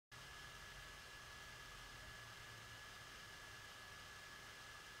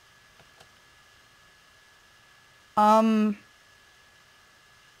Um...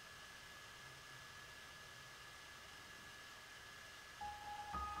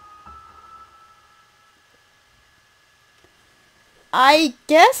 I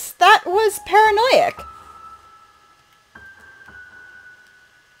guess that was Paranoiac.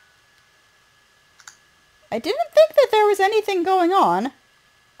 I didn't think that there was anything going on.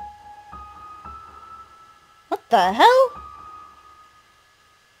 What the hell?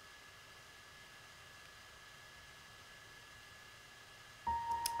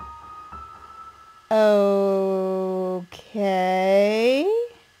 Okay.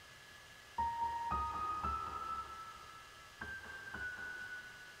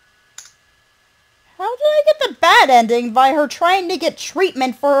 How did I get the bad ending by her trying to get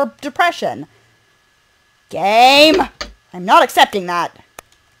treatment for depression? Game! I'm not accepting that.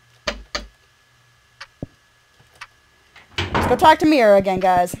 Let's go talk to Mira again,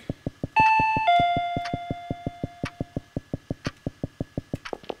 guys.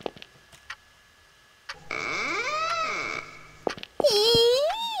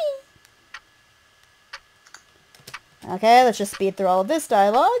 Okay, let's just speed through all of this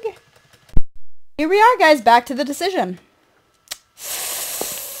dialogue. Here we are, guys, back to the decision.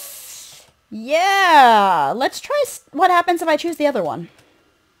 Yeah, let's try what happens if I choose the other one.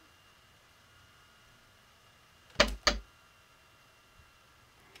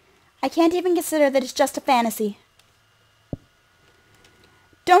 I can't even consider that it's just a fantasy.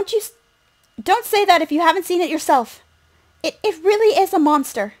 Don't say that if you haven't seen it yourself. It really is a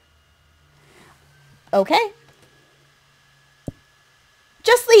monster. Okay.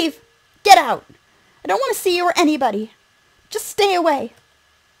 Just leave. Get out. I don't want to see you or anybody. Just stay away.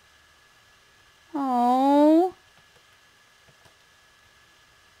 Oh.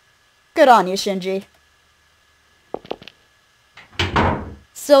 Good on you, Shinji.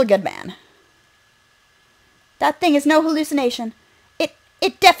 Still a good man. That thing is no hallucination.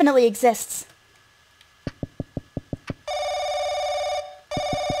 It definitely exists.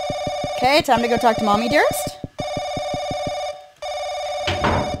 Okay, time to go talk to Mommy Dearest.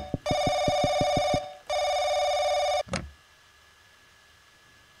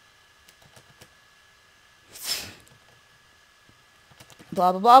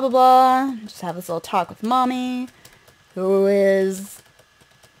 Blah, blah, blah, blah, blah. Just have this little talk with Mommy, who is...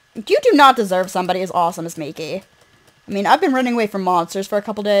 You do not deserve somebody as awesome as Miki. I mean, I've been running away from monsters for a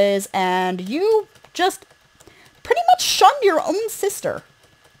couple days, and you just pretty much shunned your own sister.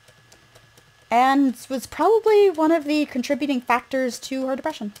 And was probably one of the contributing factors to her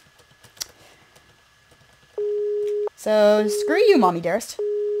depression. So, screw you, Mommy Dearest.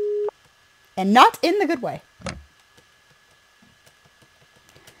 And not in the good way.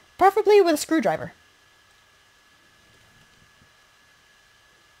 Preferably with a screwdriver.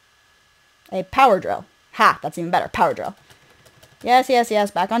 A power drill. Ha! That's even better. Power drill. Yes, yes,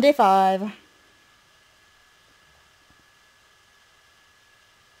 yes. Back on day 5.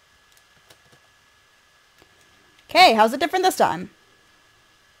 Okay, how's it different this time?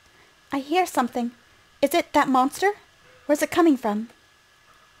 I hear something. Is it that monster? Where's it coming from?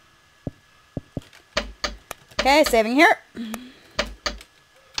 Okay, saving here.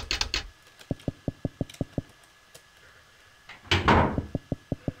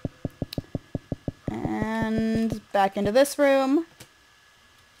 And back into this room.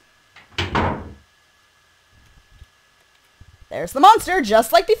 There's the monster,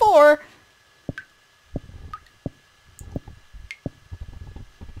 just like before.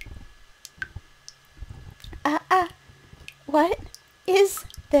 What is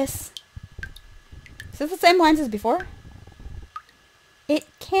this? Is this the same lines as before? It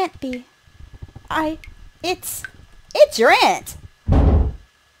can't be. It's your aunt.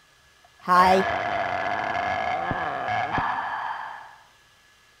 Hi.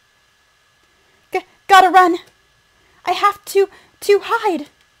 Gotta run. I have to hide.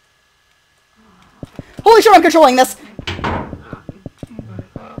 Holy shit, I'm controlling this.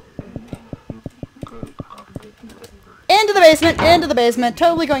 Into the basement, into the basement,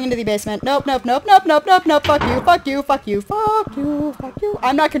 totally going into the basement. Nope, nope, nope, nope, nope, nope, nope, fuck you, fuck you, fuck you, fuck you, fuck you.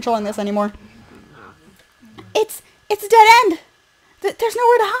 I'm not controlling this anymore. It's a dead end. There's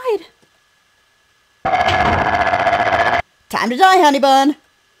nowhere to hide. Time to die, honey bun.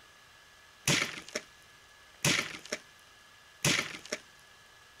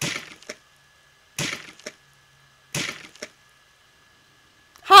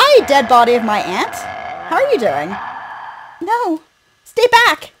 Hi, dead body of my aunt. How are you doing? No. Stay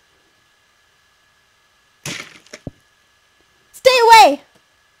back. Stay away.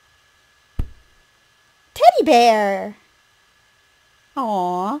 Teddy bear.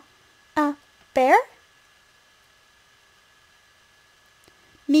 Aww. Bear?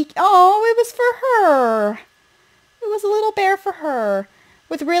 Oh, it was for her. It was a little bear for her.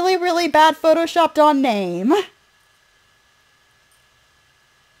 With really, really bad photoshopped on name.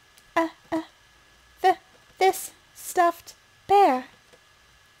 This stuffed bear.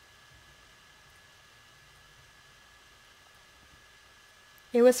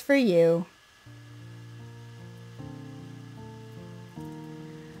 It was for you.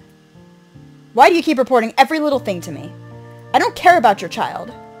 Why do you keep reporting every little thing to me? I don't care about your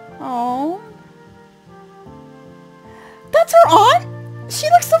child. Oh. That's her aunt? She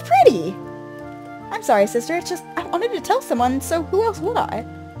looks so pretty. I'm sorry, sister. It's just I wanted to tell someone, so who else would I?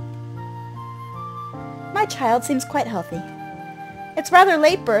 My child seems quite healthy. It's rather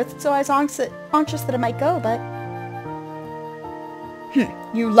late birth, so I was anxious that it might go, but...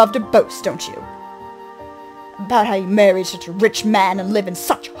 You love to boast, don't you? About how you married such a rich man and live in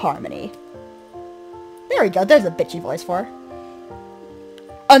such harmony. There we go, there's a bitchy voice for her.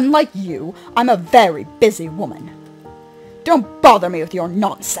 Unlike you, I'm a very busy woman. Don't bother me with your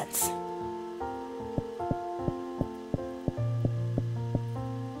nonsense.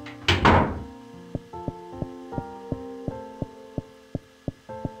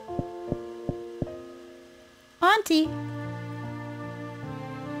 Auntie.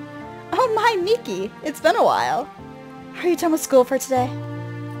 Oh my, Miki. It's been a while. Are you done with school for today?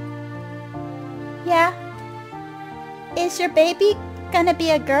 Yeah. Is your baby gonna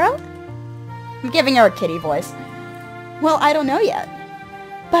be a girl? I'm giving her a kitty voice. Well, I don't know yet.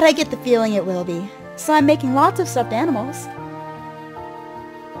 But I get the feeling it will be. So I'm making lots of stuffed animals.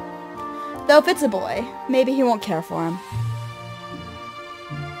 Though if it's a boy, maybe he won't care for him.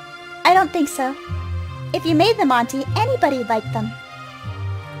 I don't think so. If you made them, Auntie, anybody'd like them.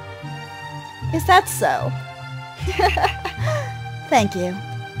 Is that so? Thank you.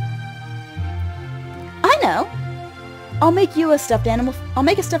 I know. I'll make you a stuffed animal. I'll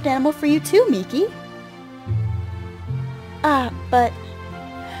make a stuffed animal for you too, Miki. But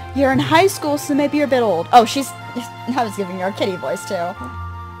you're in high school, so maybe you're a bit old. Oh, I was giving her a kitty voice too.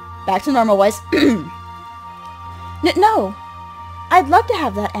 Back to normal voice. No. I'd love to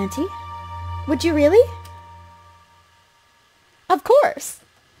have that, Auntie. Would you really? Of course.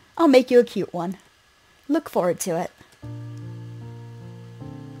 I'll make you a cute one. Look forward to it.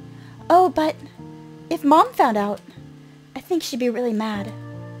 Oh, but if Mom found out, I think she'd be really mad.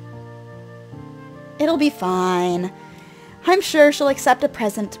 It'll be fine. I'm sure she'll accept a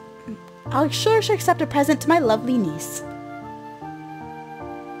present. I'll sure she'll accept a present to my lovely niece.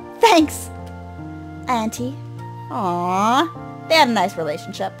 Thanks, Auntie. Aww. They had a nice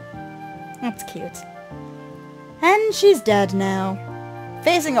relationship. That's cute. And she's dead now.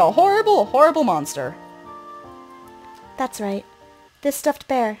 Facing a horrible, horrible monster. That's right. This stuffed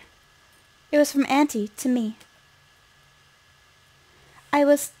bear. It was from Auntie to me. I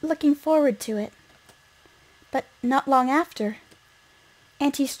was looking forward to it. But not long after,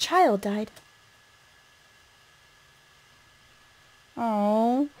 Auntie's child died.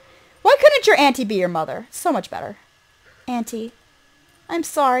 Oh. Why couldn't your auntie be your mother? So much better. Auntie, I'm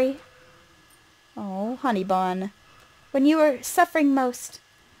sorry. Oh, honey bun. When you were suffering most,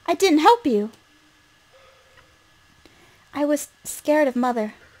 I didn't help you. I was scared of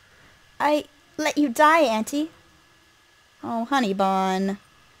Mother. I let you die, Auntie. Oh, honey bun.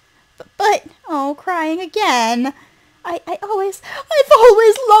 But, oh, crying again. I've always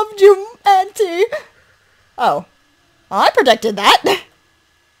loved you, Auntie. Oh, I predicted that.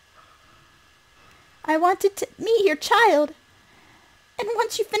 I wanted to meet your child. And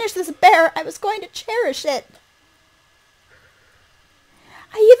once you finished this bear, I was going to cherish it.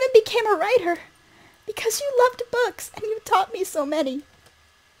 I even became a writer because you loved books and you taught me so many.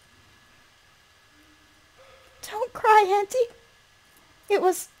 Don't cry, Auntie. It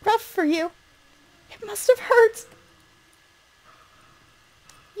was rough for you. It must have hurt.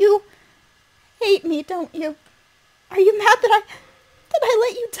 You hate me, don't you? Are you mad that I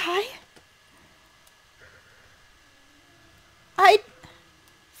let you die?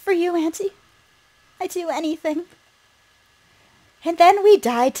 For you, Auntie, I'd do anything. And then we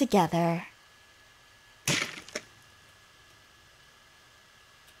died together.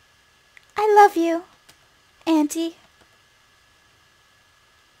 I love you, Auntie.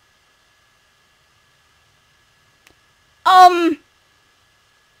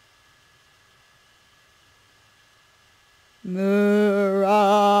 Mura,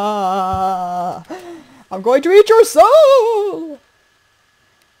 I'm going to eat your soul.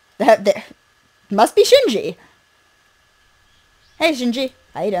 That must be Shinji. Hey, Shinji.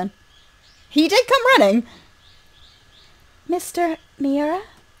 How you doing? He did come running. Mr. Miura?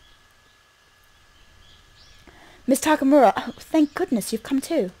 Miss Takamura, oh, thank goodness you've come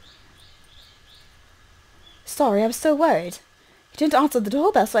too. Sorry, I was so worried. He didn't answer the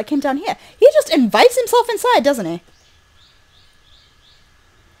doorbell, so I came down here. He just invites himself inside, doesn't he?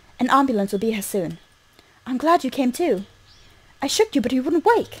 An ambulance will be here soon. I'm glad you came too. I shook you, but you wouldn't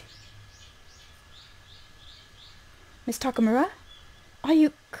wake. Miss Takamura, are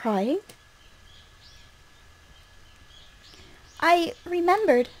you crying? I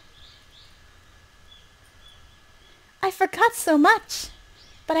remembered. I forgot so much,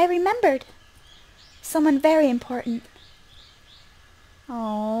 but I remembered. Someone very important.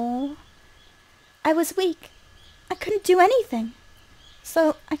 Oh, I was weak. I couldn't do anything,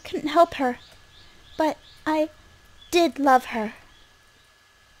 so I couldn't help her. But I did love her.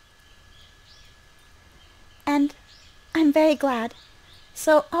 And I'm very glad,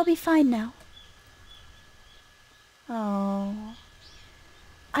 so I'll be fine now. Oh,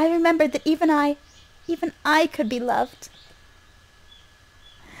 I remembered that even I could be loved.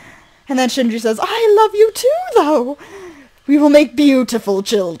 And then Shinji says, I love you too, though. We will make beautiful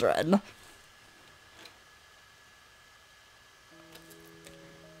children.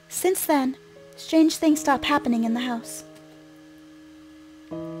 Since then, strange things stopped happening in the house.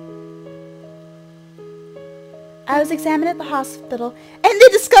 I was examined at the hospital, and they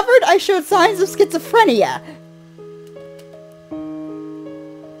discovered I showed signs of schizophrenia.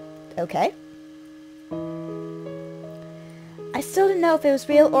 Okay. I still didn't know if it was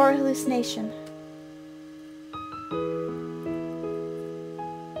real or a hallucination.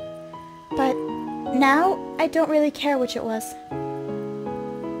 But now, I don't really care which it was.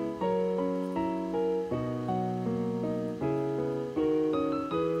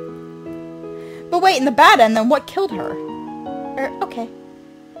 But wait, in the bad end, then what killed her? Okay.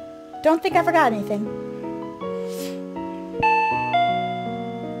 Don't think I forgot anything.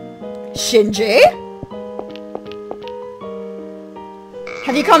 Shinji?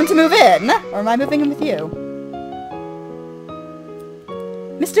 Have you come to move in? Or am I moving in with you?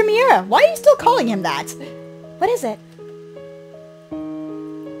 Mr. Miura, why are you still calling him that? What is it?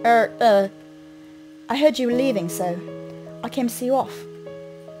 I heard you were leaving, so I came to see you off.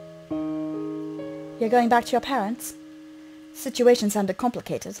 You're going back to your parents? The situation sounded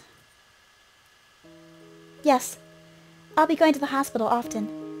complicated. Yes. I'll be going to the hospital often.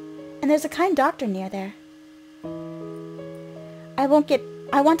 And there's a kind doctor near there. I want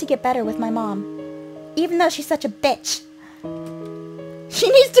to get better with my mom. Even though she's such a bitch. She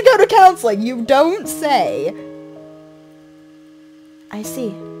needs to go to counseling, you don't say. I see.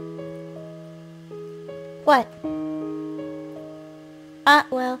 What?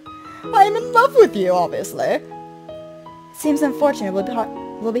 Well, I'm in love with you, obviously. Seems unfortunate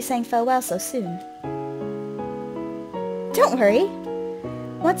we'll be saying farewell so soon. Don't worry.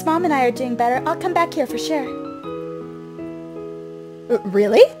 Once Mom and I are doing better, I'll come back here for sure.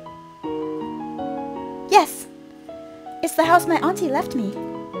 Really? Yes. It's the house my auntie left me.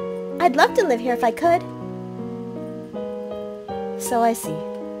 I'd love to live here if I could. So I see.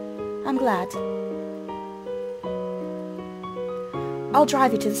 I'm glad. I'll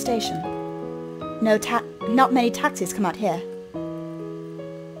drive you to the station. Not many taxis come out here.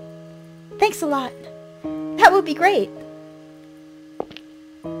 Thanks a lot. That would be great.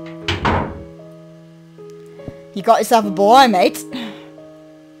 You got yourself a boy, mate.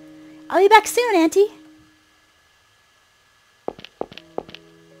 I'll be back soon, Auntie.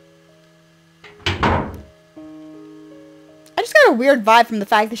 I just got a weird vibe from the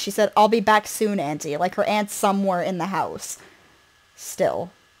fact that she said, I'll be back soon, Auntie. Like her aunt's somewhere in the house.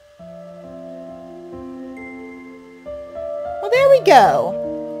 Still. Well, there we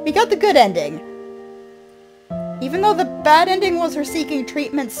go. We got the good ending. Even though the bad ending was her seeking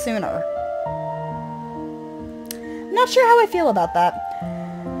treatment sooner. Not sure how I feel about that.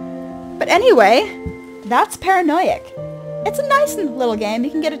 But anyway, that's Paranoiac. It's a nice little game. You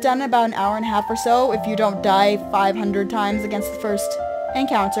can get it done in about an hour and a half or so if you don't die 500 times against the first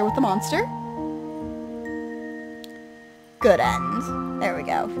encounter with the monster. Good end. There we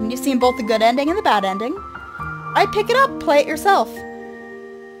go. And you've seen both the good ending and the bad ending. I'd pick it up, play it yourself.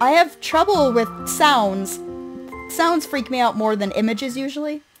 I have trouble with sounds. Sounds freak me out more than images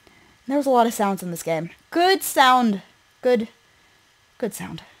usually. There was a lot of sounds in this game. Good sound. Good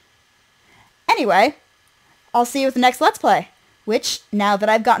sound. Anyway, I'll see you with the next Let's Play. Which, now that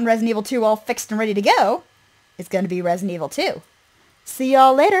I've gotten Resident Evil 2 all fixed and ready to go, is going to be Resident Evil 2. See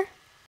y'all later.